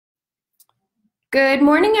Good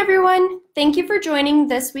morning, everyone. Thank you for joining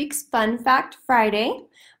this week's Fun Fact Friday.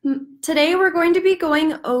 Today, we're going to be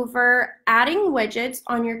going over adding widgets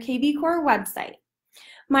on your KV Core website.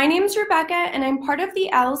 My name is Rebecca, and I'm part of the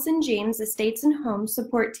Allison James Estates and Homes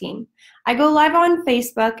support team. I go live on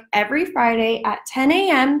Facebook every Friday at 10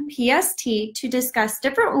 a.m. PST to discuss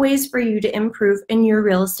different ways for you to improve in your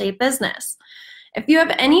real estate business. If you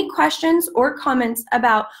have any questions or comments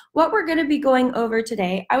about what we're going to be going over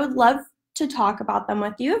today, I would love to talk about them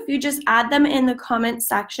with you. If you just add them in the comments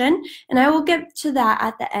section, and I will get to that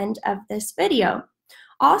at the end of this video.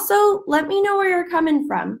 Also, let me know where you're coming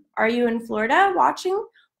from. Are you in Florida watching,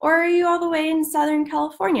 or are you all the way in Southern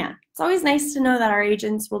California? It's always nice to know that our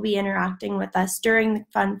agents will be interacting with us during the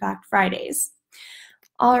Fun Fact Fridays.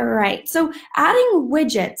 All right, so adding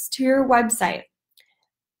widgets to your website.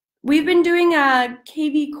 We've been doing a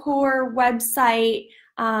KV Core website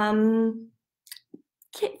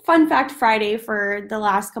Fun Fact Friday for the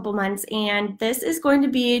last couple months, and this is going to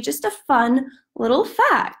be just a fun little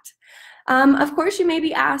fact. Of course, you may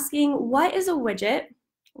be asking, what is a widget?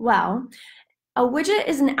 Well, a widget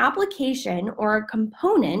is an application or a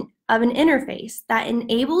component of an interface that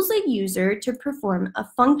enables a user to perform a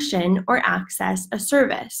function or access a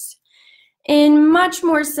service. In much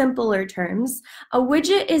more simpler terms, a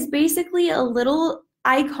widget is basically a little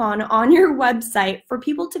icon on your website for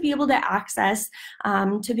people to be able to access,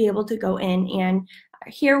 to be able to go in. And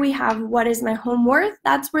here we have what is my home worth.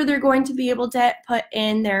 That's where they're going to be able to put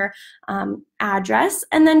in their address,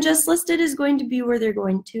 and then just listed is going to be where they're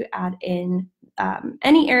going to add in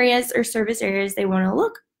any areas or service areas they want to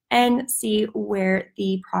look and see where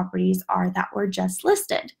the properties are that were just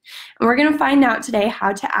listed. And we're going to find out today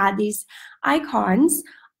how to add these icons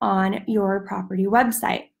on your property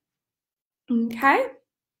website. Okay,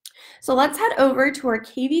 so let's head over to our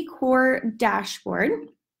KV Core dashboard,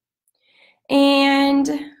 and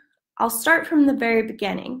I'll start from the very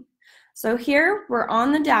beginning. So here we're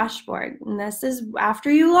on the dashboard, and this is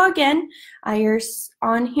after you log in. You're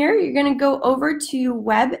on here, you're going to go over to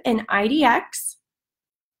Web and IDX.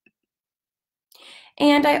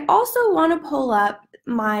 And I also want to pull up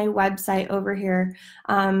my website over here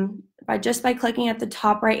just by clicking at the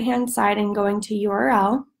top right hand side and going to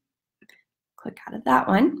URL. Click out of that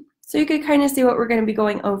one, so you could kind of see what we're going to be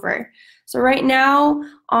going over. So right now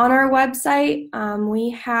on our website,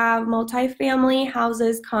 we have multifamily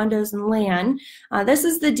houses, condos, and land. This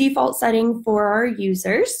is the default setting for our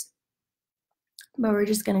users, but we're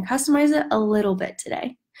just going to customize it a little bit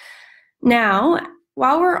today. Now,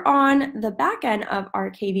 while we're on the back end of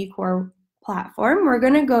our KV Core platform, we're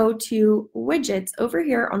going to go to widgets over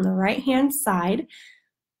here on the right hand side,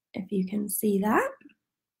 if you can see that.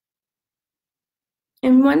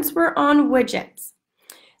 And once we're on widgets,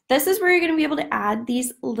 this is where you're going to be able to add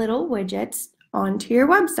these little widgets onto your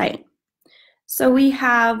website. So we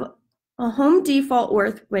have a home default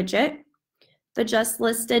worth widget, the just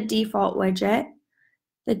listed default widget,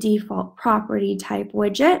 the default property type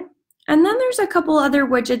widget, and then there's a couple other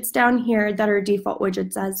widgets down here that are default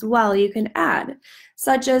widgets as well you can add,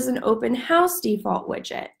 such as an open house default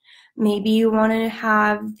widget. Maybe you want to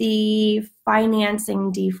have the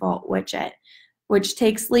financing default widget, which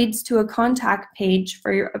takes leads to a contact page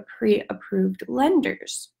for your pre-approved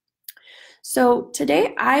lenders. So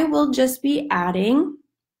today I will just be adding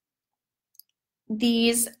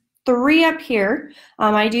these three up here.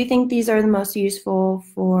 I do think these are the most useful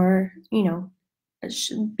for,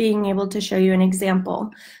 being able to show you an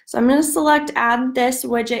example. So I'm going to select add this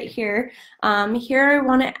widget here. Here I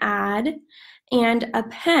want to add and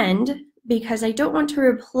append, because I don't want to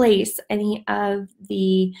replace any of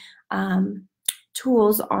the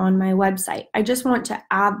tools on my website. I just want to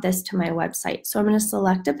add this to my website. So I'm going to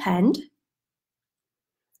select append.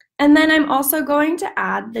 And then I'm also going to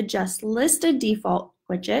add the just listed default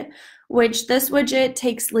widget, which this widget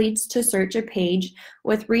takes leads to search a page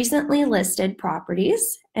with recently listed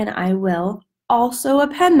properties. And I will also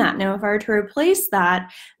append that. Now, if I were to replace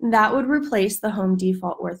that, that would replace the home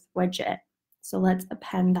default worth widget. So let's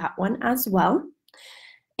append that one as well.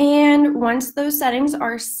 And once those settings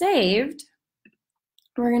are saved,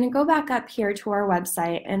 we're going to go back up here to our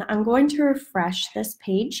website, and I'm going to refresh this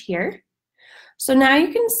page here. So now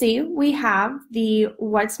you can see we have the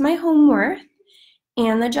what's my home worth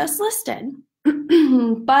and the just listed.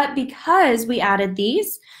 But because we added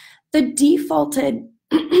these, the defaulted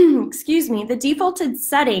the defaulted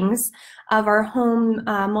settings of our home,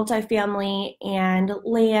 multifamily, and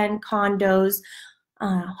land, condos,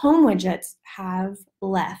 home widgets have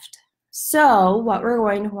left. So what we're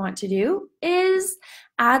going to want to do is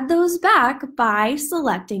add those back by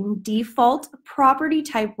selecting default property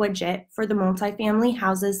type widget for the multifamily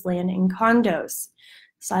houses, land, and condos.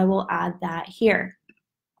 So I will add that here.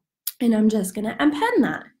 And I'm just going to append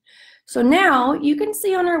that. So now you can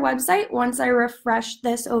see on our website, once I refresh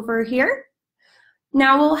this over here,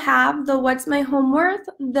 now we'll have the what's my home worth,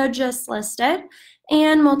 the just listed,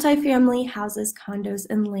 and multifamily houses, condos,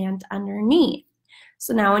 and land underneath.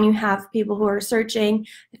 So now when you have people who are searching,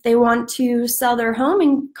 if they want to sell their home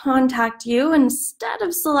and contact you, instead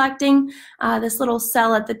of selecting this little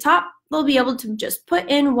cell at the top, they'll be able to just put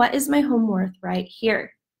in what is my home worth right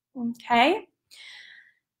here. Okay.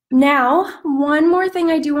 Now, one more thing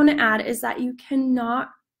I do want to add is that you cannot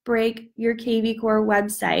break your KV Core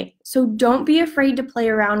website. So don't be afraid to play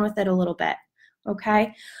around with it a little bit.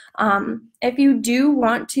 Okay. If you do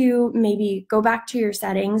want to maybe go back to your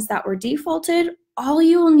settings that were defaulted, all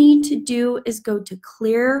you will need to do is go to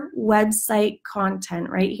clear website content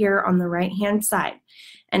right here on the right hand side.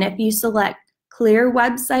 And if you select clear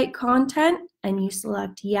website content and you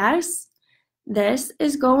select yes, this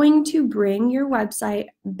is going to bring your website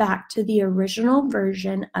back to the original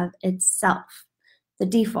version of itself, the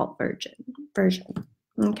default version.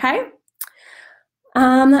 Okay?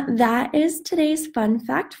 That is today's Fun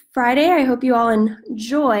Fact Friday. I hope you all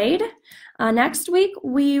enjoyed. Next week,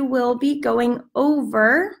 we will be going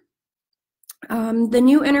over the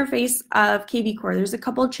new interface of KV Core. There's a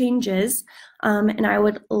couple changes, and I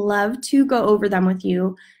would love to go over them with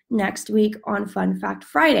you next week on Fun Fact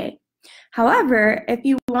Friday. However, if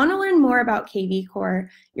you want to learn more about KV Core,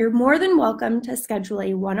 you're more than welcome to schedule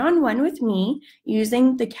a one-on-one with me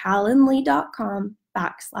using the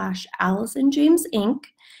calendly.com/Allison James Inc.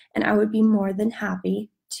 And I would be more than happy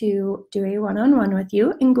to do a one-on-one with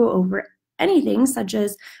you and go over anything such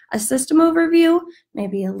as a system overview,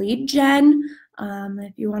 maybe a lead gen.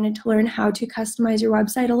 If you wanted to learn how to customize your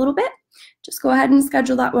website a little bit, just go ahead and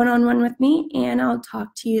schedule that one-on-one with me and I'll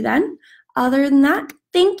talk to you then. Other than that,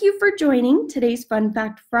 thank you for joining today's Fun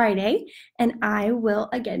Fact Friday, and I will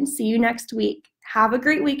again see you next week. Have a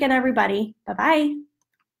great weekend, everybody. Bye-bye.